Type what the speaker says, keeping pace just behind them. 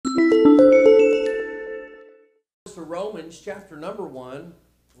To Romans chapter number 1.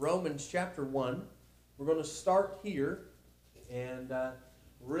 Romans chapter 1. We're going to start here and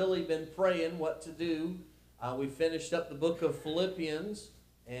really been praying what to do. We finished up the book of Philippians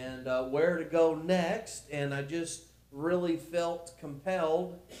and where to go next, and I just really felt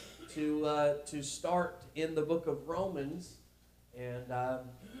compelled to start in the book of Romans, and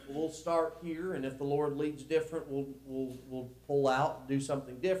we'll start here, and if the Lord leads different, we'll pull out and do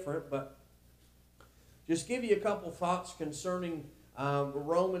something different. But just give you a couple thoughts concerning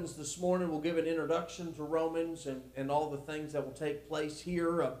Romans this morning. We'll give an introduction to Romans and all the things that will take place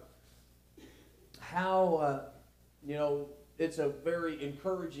here. It's a very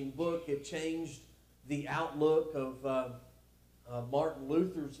encouraging book. It changed the outlook of Martin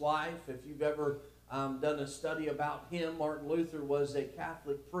Luther's life. If you've ever done a study about him, Martin Luther was a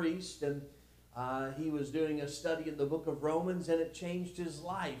Catholic priest, and he was doing a study in the book of Romans, and it changed his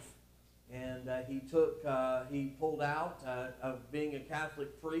life. And he pulled out of being a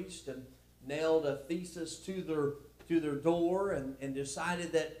Catholic priest and nailed a thesis to their door and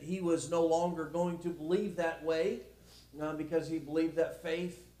decided that he was no longer going to believe that way because he believed that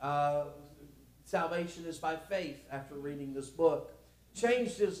salvation is by faith after reading this book.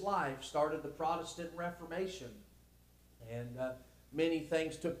 Changed his life, started the Protestant Reformation. And many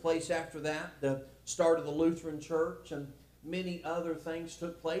things took place after that. The start of the Lutheran Church and many other things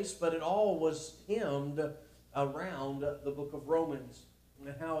took place, but it all was hemmed around the book of Romans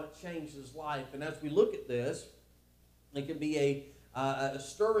and how it changed his life. And as we look at this, it can be a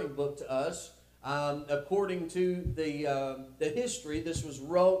stirring book to us. According to the history, this was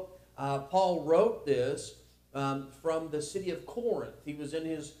Paul wrote this from the city of Corinth. He was in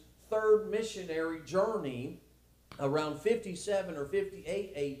his third missionary journey around 57 or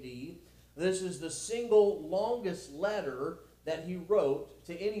 58 A.D., This is the single longest letter that he wrote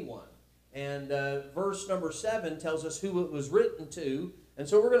to anyone. And verse number 7 tells us who it was written to. And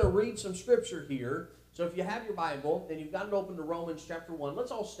so we're going to read some scripture here. So if you have your Bible and you've got it open to Romans chapter 1,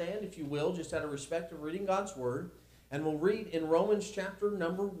 let's all stand, if you will, just out of respect of reading God's Word. And we'll read in Romans chapter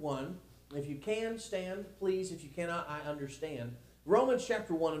number 1. If you can, stand, please. If you cannot, I understand. Romans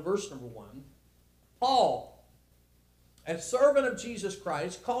chapter 1 and verse number 1. Paul, a servant of Jesus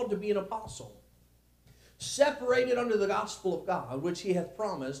Christ, called to be an apostle, separated unto the gospel of God, which he hath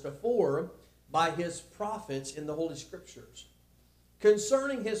promised afore by his prophets in the Holy Scriptures,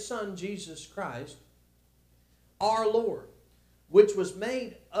 concerning his Son Jesus Christ, our Lord, which was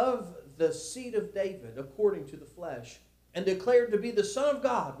made of the seed of David according to the flesh, and declared to be the Son of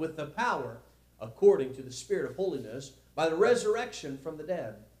God with the power according to the Spirit of holiness, by the resurrection from the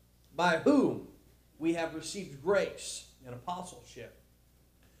dead, by whom we have received grace and apostleship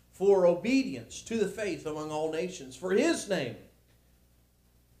for obedience to the faith among all nations, for his name,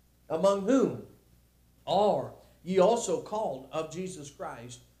 among whom are ye also called of Jesus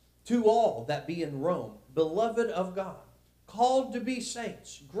Christ, to all that be in Rome, beloved of God, called to be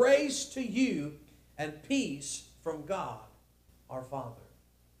saints, grace to you and peace from God our Father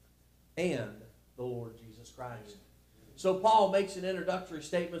and the Lord Jesus Christ. So Paul makes an introductory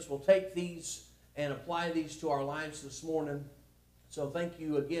statement. We'll take these and apply these to our lives this morning. So thank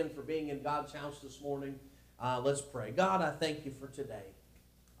you again for being in God's house this morning. Let's pray. God, I thank you for today.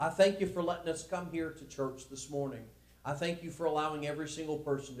 I thank you for letting us come here to church this morning. I thank you for allowing every single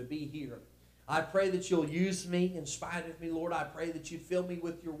person to be here. I pray that you'll use me in spite of me, Lord. I pray that you'd fill me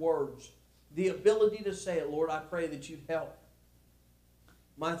with your words. The ability to say it, Lord, I pray that you'd help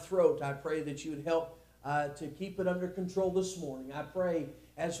my throat. I pray that you'd help to keep it under control this morning. I pray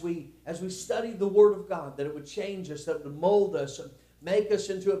as we study the Word of God that it would change us, that it would mold us, and make us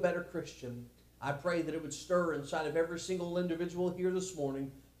into a better Christian. I pray that it would stir inside of every single individual here this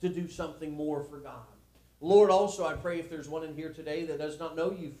morning to do something more for God. Lord, also I pray if there's one in here today that does not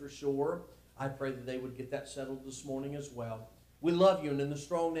know you for sure, I pray that they would get that settled this morning as well. We love you, and in the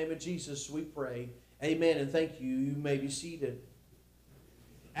strong name of Jesus we pray. Amen, and thank you. You may be seated.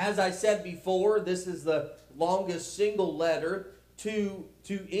 As I said before, this is the longest single letter to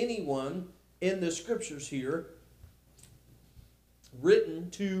anyone in the Scriptures here, written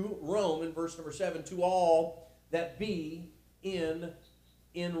to Rome in verse number 7, to all that be in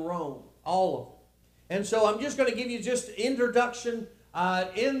Rome, all of them. And so I'm just going to give you just introduction.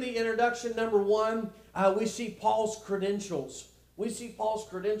 In the introduction, number 1, we see Paul's credentials. We see Paul's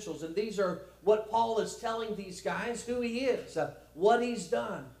credentials, and these are what Paul is telling these guys, who he is, what he's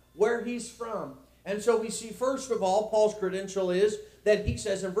done, where he's from. And so we see, first of all, Paul's credential is that he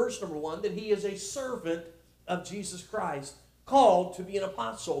says in verse number 1 that he is a servant of Jesus Christ, called to be an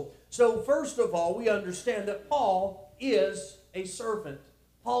apostle. So first of all, we understand that Paul is a servant.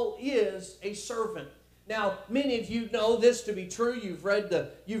 Paul is a servant. Now, many of you know this to be true. You've read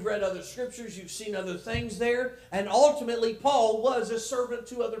other scriptures, you've seen other things there, and ultimately Paul was a servant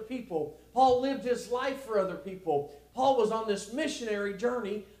to other people. Paul lived his life for other people. Paul was on this missionary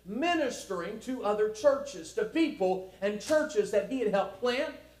journey ministering to other churches, to people and churches that he had helped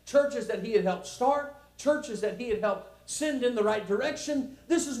plant, churches that he had helped start, churches that he had helped send in the right direction.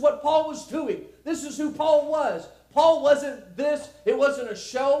 This is what Paul was doing. This is who Paul was. Paul wasn't this. It wasn't a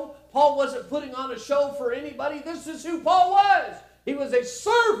show. Paul wasn't putting on a show for anybody. This is who Paul was. He was a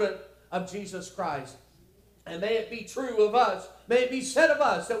servant of Jesus Christ. And may it be true of us, may it be said of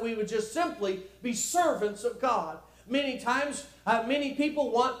us, that we would just simply be servants of God. Many times, many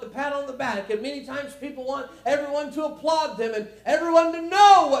people want the pat on the back, and many times people want everyone to applaud them and everyone to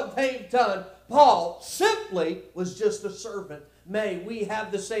know what they've done. Paul simply was just a servant. May we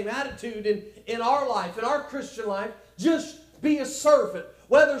have the same attitude in our life, in our Christian life. Just be a servant.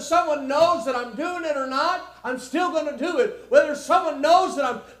 Whether someone knows that I'm doing it or not, I'm still going to do it. Whether someone knows that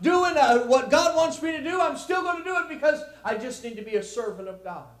I'm doing what God wants me to do, I'm still going to do it, because I just need to be a servant of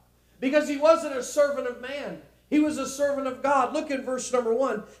God. Because he wasn't a servant of man. He was a servant of God. Look at verse number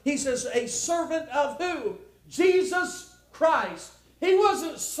 1. He says, a servant of who? Jesus Christ. He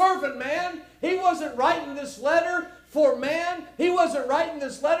wasn't serving man. He wasn't writing this letter for man. He wasn't writing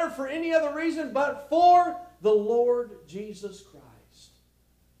this letter for any other reason but for the Lord Jesus Christ.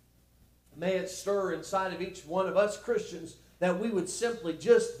 May it stir inside of each one of us Christians that we would simply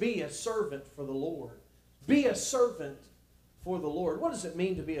just be a servant for the Lord. Be a servant for the Lord. What does it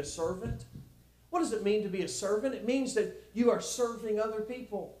mean to be a servant? What does it mean to be a servant? It means that you are serving other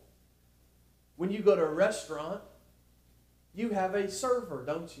people. When you go to a restaurant, you have a server,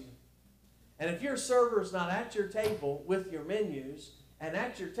 don't you? And if your server is not at your table with your menus and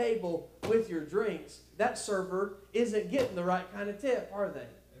at your table with your drinks, that server isn't getting the right kind of tip, are they?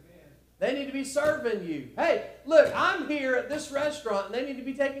 They need to be serving you. Hey, look, I'm here at this restaurant and they need to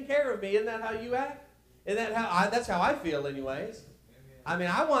be taking care of me. Isn't that how you act? That's how I feel anyways. I mean,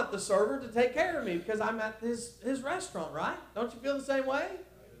 I want the server to take care of me because I'm at his restaurant, right? Don't you feel the same way?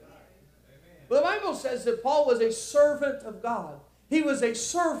 Well, the Bible says that Paul was a servant of God. He was a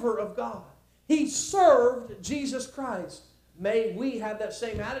server of God. He served Jesus Christ. May we have that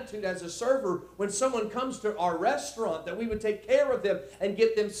same attitude as a server when someone comes to our restaurant, that we would take care of them and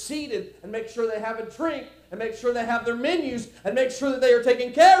get them seated and make sure they have a drink and make sure they have their menus and make sure that they are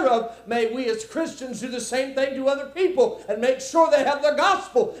taken care of. May we as Christians do the same thing to other people and make sure they have the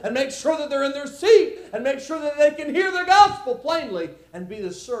gospel and make sure that they're in their seat and make sure that they can hear the gospel plainly and be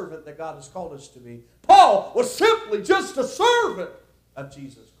the servant that God has called us to be. Paul was simply just a servant of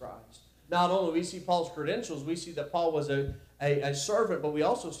Jesus Christ. Not only we see Paul's credentials, we see that Paul was a servant, but we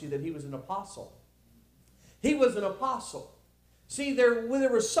also see that he was an apostle. He was an apostle. See, there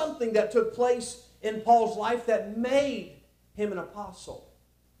was something that took place in Paul's life that made him an apostle.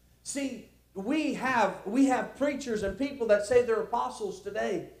 See, we have preachers and people that say they're apostles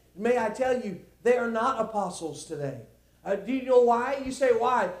today. May I tell you, they are not apostles today. Do you know why? You say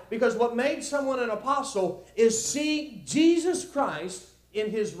why? Because what made someone an apostle is see Jesus Christ in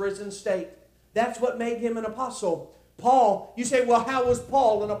his risen state. That's what made him an apostle. Paul, you say, well, how was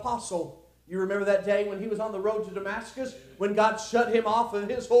Paul an apostle? You remember that day when he was on the road to Damascus, when God shut him off of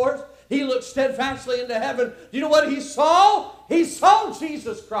his horse? He looked steadfastly into heaven. Do you know what he saw? He saw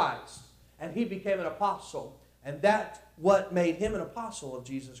Jesus Christ. And he became an apostle. And that's what made him an apostle of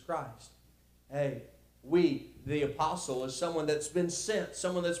Jesus Christ. Hey, the apostle, is someone that's been sent,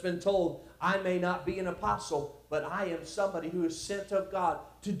 someone that's been told, I may not be an apostle, but I am somebody who is sent of God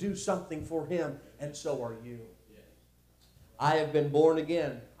to do something for him, and so are you. I have been born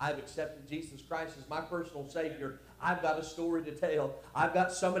again. I've accepted Jesus Christ as my personal Savior. I've got a story to tell. I've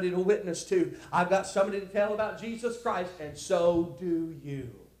got somebody to witness to. I've got somebody to tell about Jesus Christ, and so do you.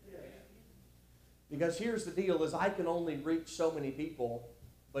 Because here's the deal, is I can only reach so many people,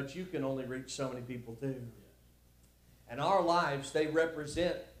 but you can only reach so many people too. And our lives, they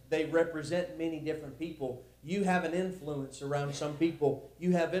represent many different people. You have an influence around some people.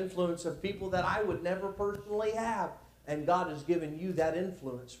 You have influence of people that I would never personally have. And God has given you that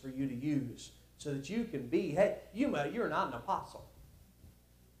influence for you to use so that you can be, hey, you're not an apostle,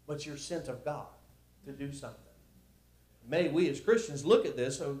 but you're sent of God to do something. May we as Christians look at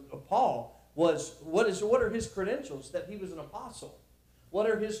this. Paul what are his credentials? That he was an apostle. What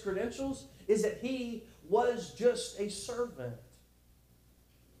are his credentials? Is that he was just a servant.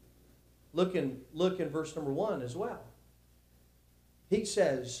 Look in verse number 1 as well. He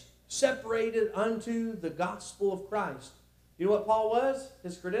says, separated unto the gospel of Christ. You know what Paul was?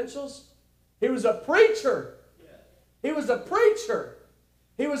 His credentials? He was a preacher. He was a preacher.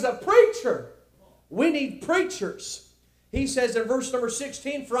 He was a preacher. We need preachers. He says in verse number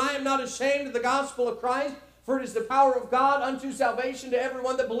 16, "For I am not ashamed of the gospel of Christ, for it is the power of God unto salvation to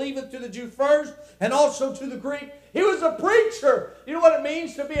everyone that believeth, to the Jew first, and also to the Greek." He was a preacher. You know what it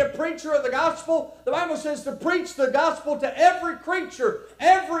means to be a preacher of the gospel? The Bible says to preach the gospel to every creature.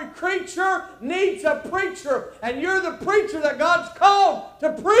 Every creature needs a preacher. And you're the preacher that God's called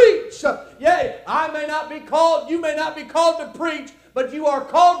to preach. Yea, I may not be called, you may not be called to preach, but you are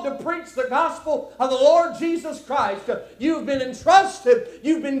called to preach the gospel of the Lord Jesus Christ. You've been entrusted,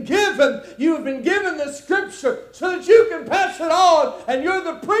 you've been given the scripture so that you can pass it on, and you're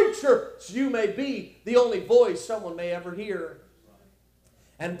the preacher, so you may be the only voice someone may ever hear.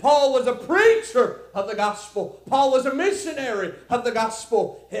 And Paul was a preacher of the gospel. Paul was a missionary of the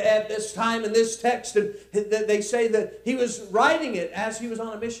gospel at this time in this text. And they say that he was writing it as he was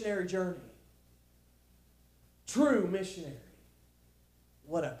on a missionary journey. True missionary.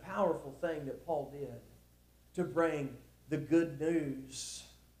 What a powerful thing that Paul did to bring the good news,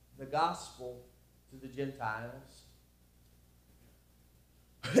 the gospel, to the Gentiles.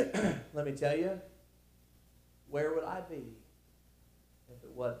 Let me tell you, where would I be if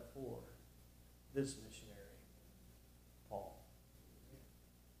it wasn't for this missionary, Paul?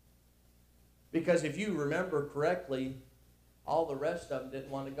 Because if you remember correctly, all the rest of them didn't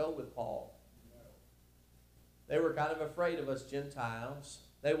want to go with Paul. They were kind of afraid of us Gentiles.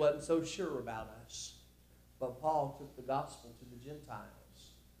 They wasn't so sure about us. But Paul took the gospel to the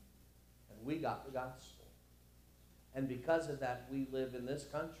Gentiles. And we got the gospel. And because of that, we live in this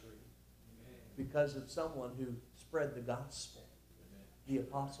country. Because of someone who spread the gospel. The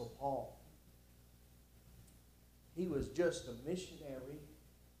Apostle Paul. He was just a missionary.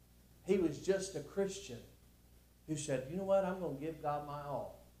 He was just a Christian who said, you know what, I'm going to give God my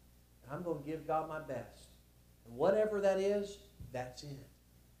all. And I'm going to give God my best. And whatever that is, that's it.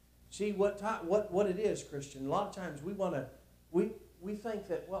 See, what it is, Christian, a lot of times we think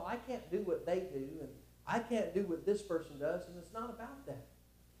that, well, I can't do what they do, and I can't do what this person does, and it's not about that.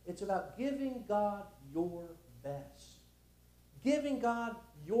 It's about giving God your best. Giving God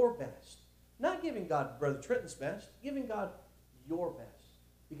your best. Not giving God Brother Trenton's best, giving God your best.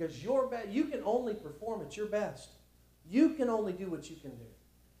 Because your best, you can only perform at your best. You can only do what you can do.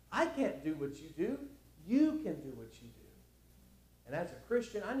 I can't do what you do. You can do what you do. And as a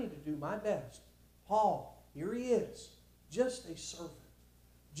Christian, I need to do my best. Paul, here he is, just a servant,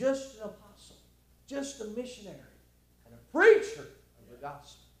 just an apostle, just a missionary, and a preacher of the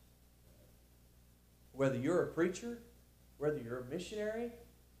gospel. Whether you're a preacher, whether you're a missionary,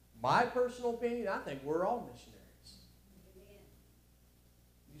 my personal opinion, I think we're all missionaries. Amen.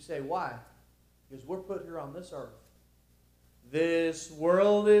 You say, why? Because we're put here on this earth. This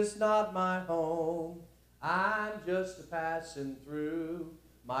world is not my home. I'm just a passing through.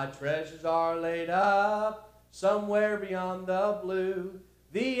 My treasures are laid up somewhere beyond the blue.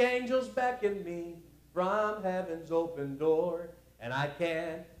 The angels beckon me from heaven's open door, and I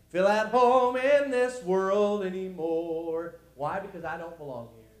can't feel at home in this world anymore. Why? Because I don't belong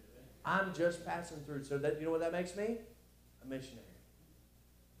here. I'm just passing through. So that, you know what that makes me? A missionary.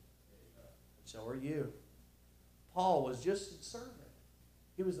 So are you. Paul was just a servant.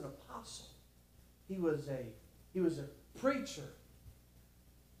 He was an apostle. He was a preacher.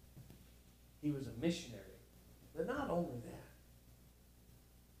 He was a missionary. But not only that,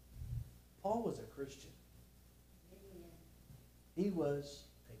 Paul was a Christian. He was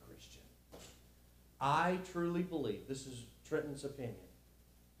a Christian. I truly believe, this is Trenton's opinion,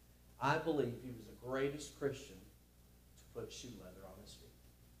 I believe he was the greatest Christian to put shoe leather on his feet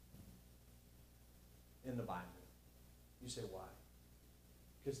in the Bible. You say, why?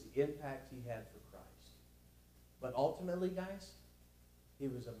 Because the impact he had for Christ. But ultimately, guys, he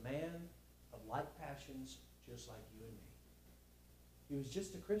was a man of like passions just like you and me. He was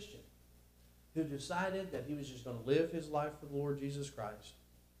just a Christian who decided that he was just going to live his life for the Lord Jesus Christ.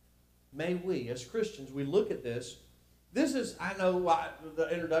 May we, as Christians, we look at this. This is, I know the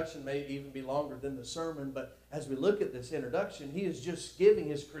introduction may even be longer than the sermon, but as we look at this introduction, he is just giving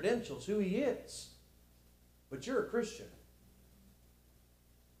his credentials, who he is. But you're a Christian.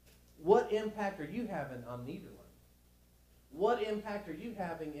 What impact are you having on Nederland? What impact are you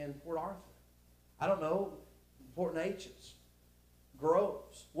having in Port Arthur? I don't know, Port Neches,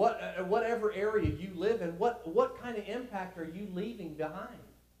 Groves, whatever area you live in, what kind of impact are you leaving behind?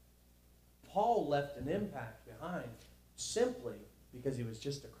 Paul left an impact behind simply because he was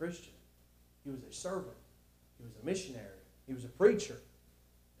just a Christian. He was a servant. He was a missionary. He was a preacher.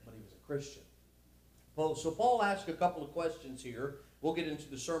 But he was a Christian. Well, so Paul asked a couple of questions here. We'll get into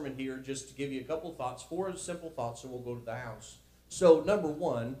the sermon here just to give you a couple of thoughts, 4 simple thoughts, and we'll go to the house. So, number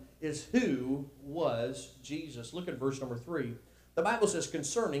one, is who was Jesus. Look at verse number 3. The Bible says,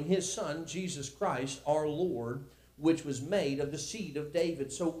 concerning his Son, Jesus Christ, our Lord, which was made of the seed of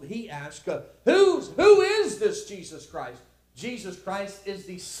David. So he asked, who is this Jesus Christ? Jesus Christ is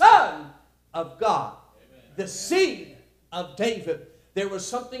the Son of God, the seed of David. There was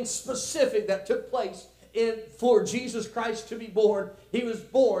something specific that took place for Jesus Christ to be born. He was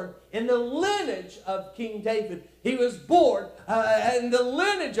born in the lineage of King David. He was born in the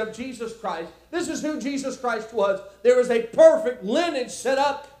lineage of Jesus Christ. This is who Jesus Christ was. There was a perfect lineage set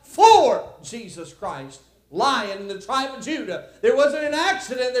up for Jesus Christ. Lion in the tribe of Judah. There wasn't an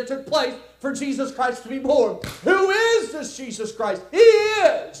accident that took place for Jesus Christ to be born. Who is this Jesus Christ? He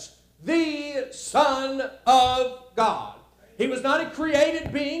is the Son of God. He was not a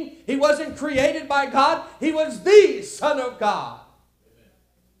created being. He wasn't created by God. He was the Son of God.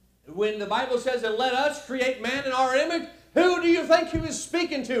 When the Bible says that let us create man in our image, who do you think he was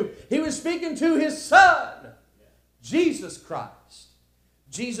speaking to? He was speaking to his Son, Jesus Christ.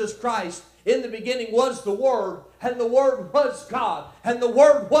 Jesus Christ in the beginning was the Word, and the Word was God, and the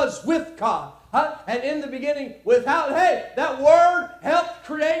Word was with God. And in the beginning, that Word helped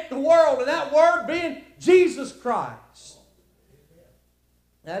create the world, and that Word being Jesus Christ.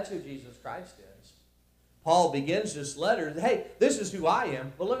 That's who Jesus Christ is. Paul begins this letter, hey, this is who I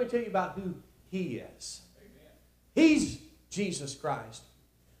am, but let me tell you about who He is. He's Jesus Christ.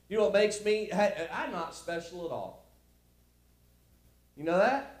 You know what makes me, hey, I'm not special at all. You know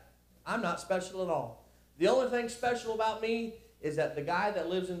that? I'm not special at all. The only thing special about me is that the guy that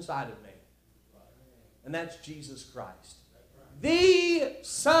lives inside of me. And that's Jesus Christ. The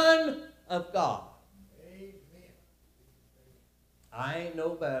Son of God. I ain't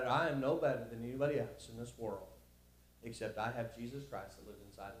no better. I am no better than anybody else in this world. Except I have Jesus Christ that lives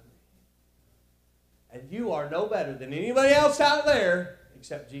inside of me. And you are no better than anybody else out there.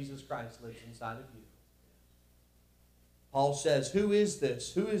 Except Jesus Christ lives inside of you. Paul says, who is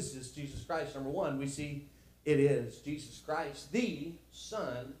this? Who is this Jesus Christ? Number one, we see it is Jesus Christ, the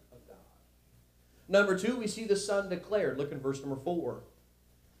Son of God. Number two, we see the Son declared. Look in verse number 4.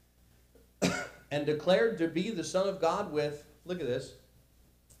 And declared to be the Son of God with, look at this,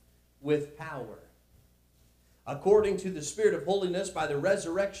 with power. According to the Spirit of holiness by the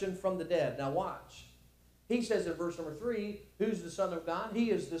resurrection from the dead. Now watch. He says in verse number 3, who's the Son of God?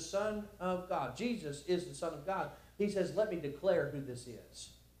 He is the Son of God. Jesus is the Son of God. He says, let me declare who this is.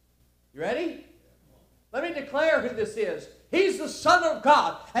 You ready? Let me declare who this is. He's the Son of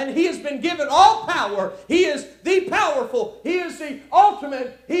God, and He has been given all power. He is the powerful. He is the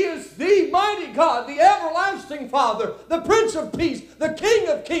ultimate. He is the mighty God, the everlasting Father, the Prince of Peace, the King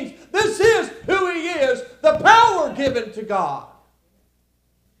of Kings. This is who He is, the power given to God.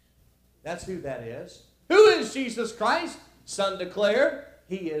 That's who that is. Who is Jesus Christ? Son declared.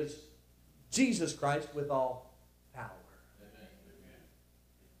 He is Jesus Christ with all power.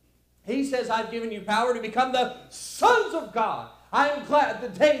 He says, I've given you power to become the sons of God. I am glad the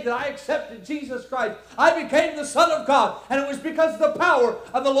day that I accepted Jesus Christ, I became the Son of God. And it was because of the power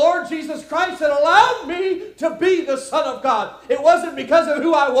of the Lord Jesus Christ that allowed me to be the Son of God. It wasn't because of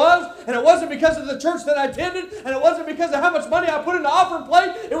who I was, and it wasn't because of the church that I attended, and it wasn't because of how much money I put in the offering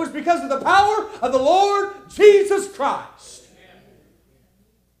plate. It was because of the power of the Lord Jesus Christ.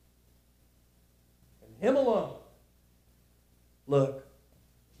 And Him alone. Look.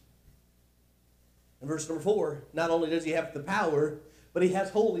 In verse number 4, not only does He have the power, but He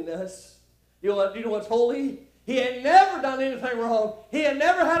has holiness. You know what's holy? He had never done anything wrong. He had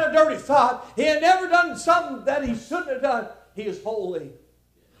never had a dirty thought. He had never done something that He shouldn't have done. He is holy.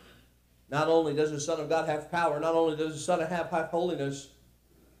 Not only does the Son of God have power, not only does the Son have holiness,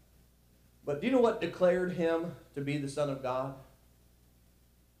 but do you know what declared Him to be the Son of God?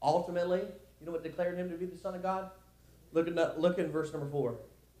 Ultimately, you know what declared Him to be the Son of God? Look in verse number 4.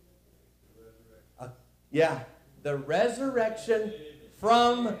 The resurrection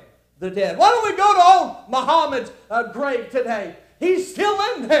from the dead. Why don't we go to old Muhammad's grave today? He's still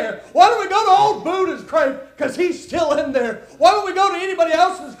in there. Why don't we go to old Buddha's grave? Because he's still in there. Why don't we go to anybody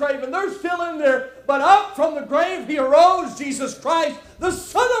else's grave and they're still in there? But up from the grave He arose, Jesus Christ, the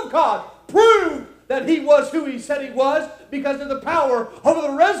Son of God, proved that He was who He said He was because of the power of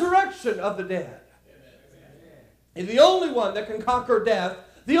the resurrection of the dead. He's the only one that can conquer death,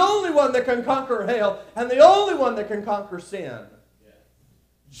 the only one that can conquer hell, and the only one that can conquer sin.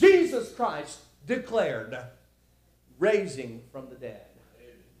 Jesus Christ declared raising from the dead.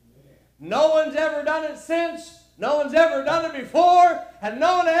 No one's ever done it since. No one's ever done it before. And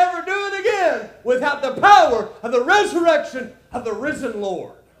no one will ever do it again without the power of the resurrection of the risen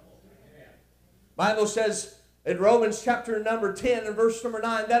Lord. The Bible says In Romans chapter number 10 and verse number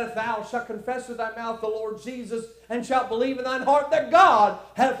 9, that if thou shalt confess with thy mouth the Lord Jesus, and shalt believe in thine heart that God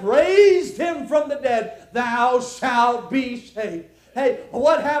hath raised him from the dead, thou shalt be saved. Hey,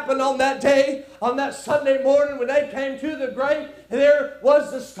 what happened on that day, on that Sunday morning when they came to the grave? There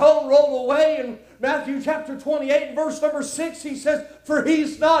was the stone rolled away. In Matthew chapter 28 and verse number 6, he says, for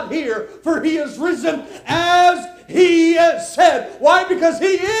he's not here, for he is risen as he has said. Why? Because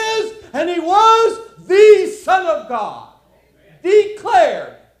he is and he was the Son of God,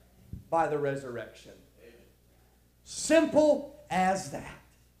 declared by the resurrection. Simple as that.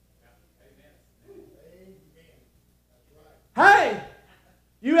 Hey,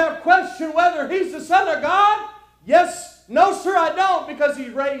 you have questioned whether he's the Son of God? Yes. No, sir, I don't, because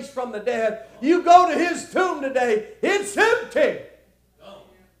he's raised from the dead. You go to his tomb today, it's empty.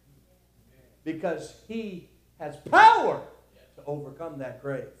 Because he has power to overcome that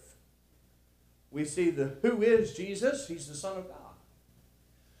grave. We see who is Jesus? He's the Son of God.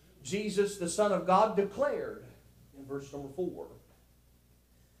 Jesus, the Son of God, declared in verse number 4.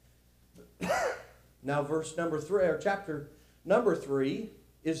 Now, verse number 3, or chapter number 3,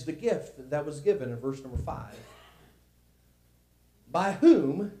 is the gift that was given in verse number 5. By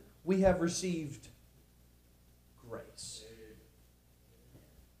whom we have received grace.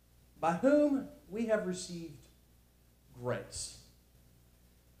 By whom we have received grace.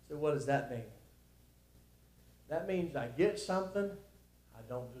 So what does that mean? That means I get something I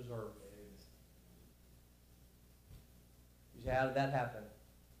don't deserve. You say, how did that happen?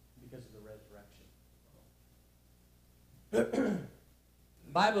 Because of the resurrection.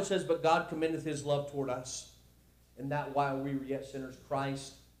 The Bible says, but God commendeth his love toward us, and that while we were yet sinners,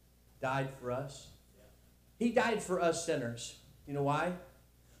 Christ died for us. He died for us sinners. You know why?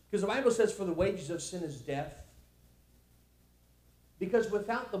 Because the Bible says, for the wages of sin is death. Because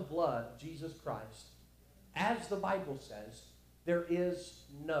without the blood of Jesus Christ, as the Bible says, there is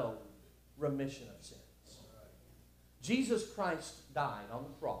no remission of sins. Jesus Christ died on the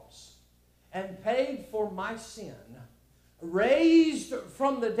cross and paid for my sin, raised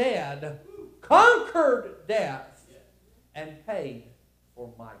from the dead, conquered death, and paid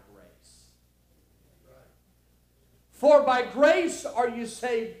for my grace. For by grace are you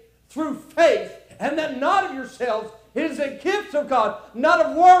saved through faith, and that not of yourselves. It is a gift of God, not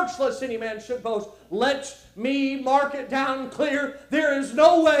of works, lest any man should boast. Let me mark it down clear. There is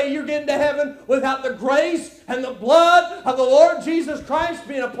no way you're getting to heaven without the grace and the blood of the Lord Jesus Christ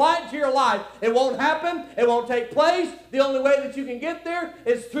being applied to your life. It won't happen. It won't take place. The only way that you can get there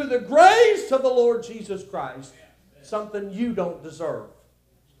is through the grace of the Lord Jesus Christ. Something you don't deserve.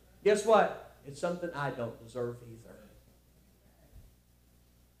 Guess what? It's something I don't deserve either.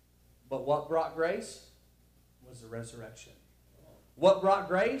 But what brought grace? Was the resurrection. What brought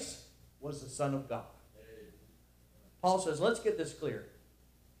grace was the Son of God. Paul says, let's get this clear.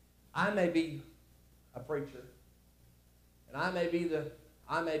 I may be a preacher, and I may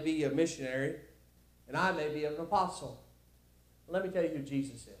be a missionary, and I may be an apostle. But let me tell you who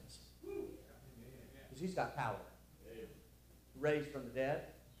Jesus is. Because he's got power. Raised from the dead,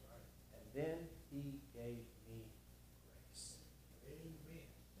 and then he gave me grace.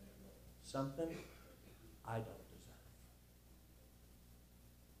 Something I don't deserve.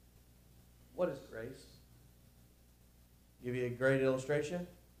 What is grace? Give you a great illustration.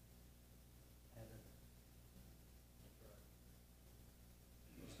 Heaven.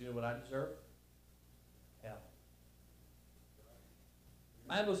 You know what I deserve? Hell.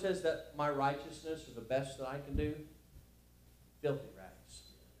 The Bible says that my righteousness or the best that I can do, filthy rags.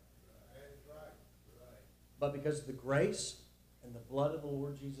 But because of the grace and the blood of the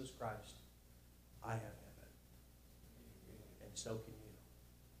Lord Jesus Christ, I have heaven. And so can you.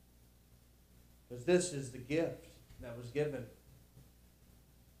 Because this is the gift that was given.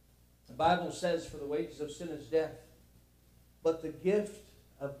 The Bible says, for the wages of sin is death, but the gift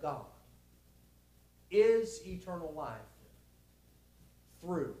of God is eternal life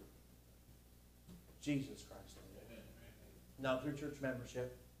through Jesus Christ. Not through church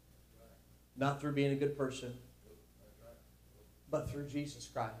membership, not through being a good person, but through Jesus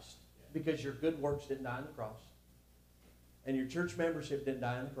Christ. Because your good works didn't die on the cross, and your church membership didn't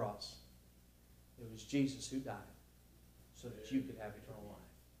die on the cross. It was Jesus who died so that you could have eternal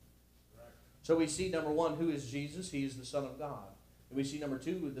life. So we see, number one, who is Jesus? He is the Son of God. And we see, number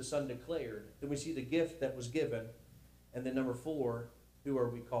two, the Son declared. Then we see the gift that was given. And then number four, who are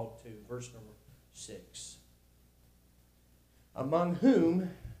we called to? Verse number 6. Among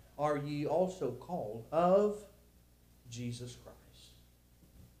whom are ye also called of Jesus Christ.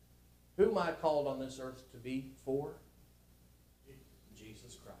 Who am I called on this earth to be for?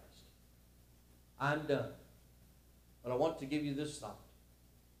 Jesus Christ. I'm done But I want to give you this thought.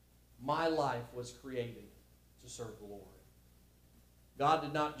 My life was created to serve the Lord. God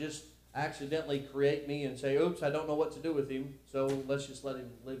did not just accidentally create me and say, oops, I don't know what to do with him, so let's just let him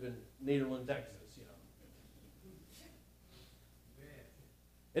live in Nederland, Texas.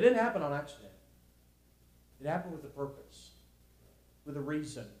 It didn't happen on accident. It happened with a purpose, with a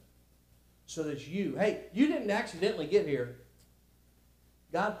reason. So that you didn't accidentally get here.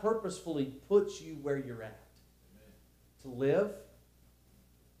 God purposefully puts you where you're at. Amen. To live,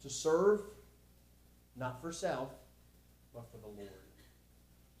 to serve, not for self, but for the Lord.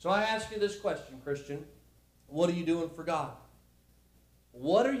 So I ask you this question, Christian. What are you doing for God?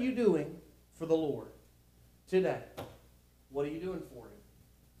 What are you doing for the Lord today? What are you doing for Him?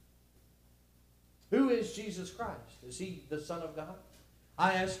 Who is Jesus Christ? Is He the Son of God?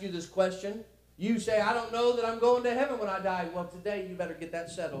 I ask you this question. You say, I don't know that I'm going to heaven when I die. Well, today you better get that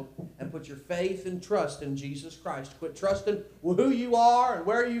settled and put your faith and trust in Jesus Christ. Quit trusting who you are and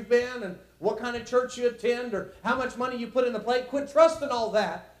where you've been and what kind of church you attend or how much money you put in the plate. Quit trusting all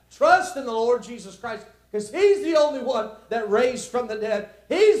that. Trust in the Lord Jesus Christ, because He's the only one that raised from the dead.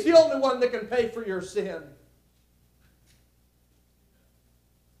 He's the only one that can pay for your sin.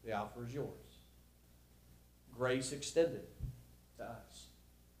 The offer is yours. Grace extended to us.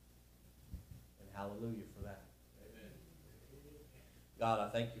 And hallelujah for that. Amen. God, I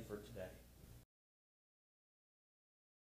thank you for today.